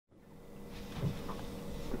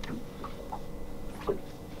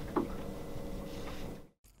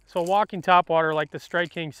So walking topwater like the Strike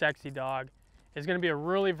King Sexy Dog is going to be a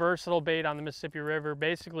really versatile bait on the Mississippi River,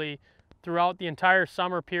 basically throughout the entire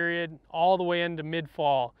summer period, all the way into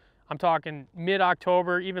mid-fall. I'm talking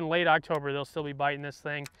mid-October, even late October, they'll still be biting this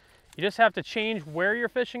thing. You just have to change where you're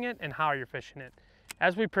fishing it and how you're fishing it.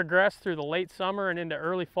 As we progress through the late summer and into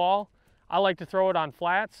early fall, I like to throw it on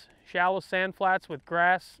flats, shallow sand flats with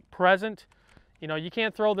grass present. You know, you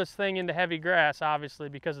can't throw this thing into heavy grass, obviously,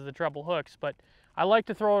 because of the treble hooks, but I like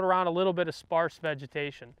to throw it around a little bit of sparse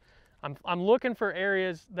vegetation. I'm looking for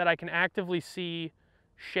areas that I can actively see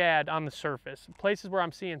shad on the surface. Places where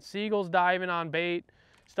I'm seeing seagulls diving on bait,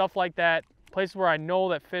 stuff like that. Places where I know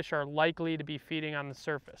that fish are likely to be feeding on the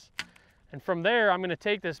surface. And from there, I'm going to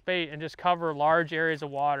take this bait and just cover large areas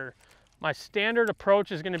of water. My standard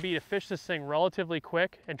approach is going to be to fish this thing relatively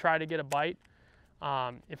quick and try to get a bite.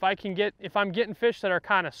 If I'm getting fish that are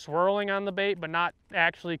kind of swirling on the bait but not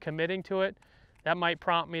actually committing to it, that might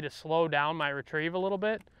prompt me to slow down my retrieve a little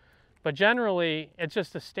bit. But generally, it's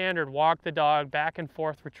just a standard walk the dog, back and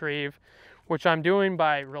forth retrieve, which I'm doing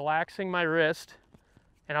by relaxing my wrist,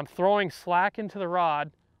 and I'm throwing slack into the rod,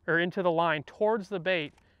 or into the line towards the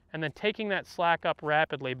bait, and then taking that slack up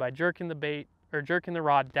rapidly by jerking the bait, or jerking the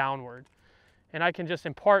rod downward. And I can just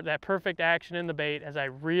impart that perfect action in the bait as I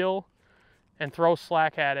reel and throw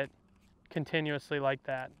slack at it continuously like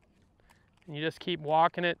that. And you just keep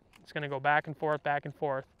walking it. It's going to go back and forth, back and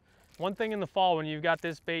forth. One thing in the fall when you've got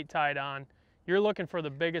this bait tied on, you're looking for the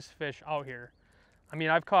biggest fish out here. I mean,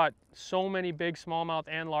 I've caught so many big smallmouth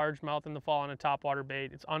and largemouth in the fall on a topwater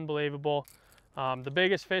bait. It's unbelievable. The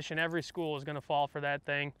biggest fish in every school is going to fall for that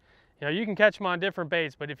thing. You know, you can catch them on different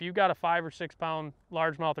baits, but if you've got a 5 or 6 pound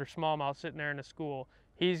largemouth or smallmouth sitting there in a school,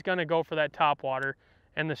 he's going to go for that topwater,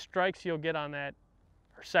 and the strikes you'll get on that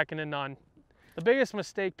are second to none. The biggest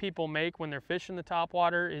mistake people make when they're fishing the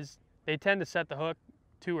topwater is they tend to set the hook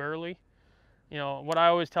too early. You know, what I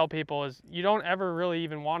always tell people is you don't ever really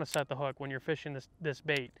even want to set the hook when you're fishing this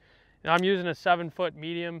bait. Now, I'm using a 7-foot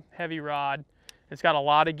medium heavy rod. It's got a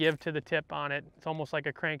lot of give to the tip on it. It's almost like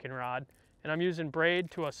a cranking rod. And I'm using braid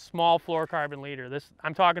to a small fluorocarbon leader.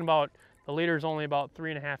 I'm talking about, the leader is only about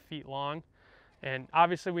 3.5 feet long. And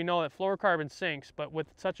obviously we know that fluorocarbon sinks, but with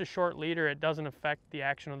such a short leader, it doesn't affect the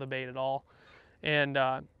action of the bait at all. And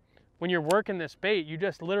when you're working this bait, you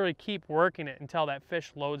just literally keep working it until that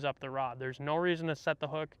fish loads up the rod. There's no reason to set the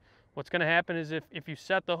hook. What's going to happen is if you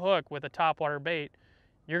set the hook with a topwater bait,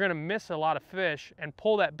 you're going to miss a lot of fish and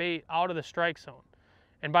pull that bait out of the strike zone.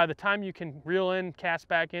 And by the time you can reel in, cast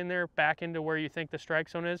back in there, back into where you think the strike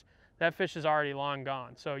zone is, that fish is already long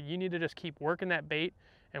gone. So you need to just keep working that bait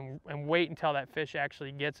and wait until that fish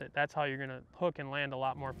actually gets it. That's how you're going to hook and land a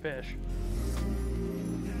lot more fish.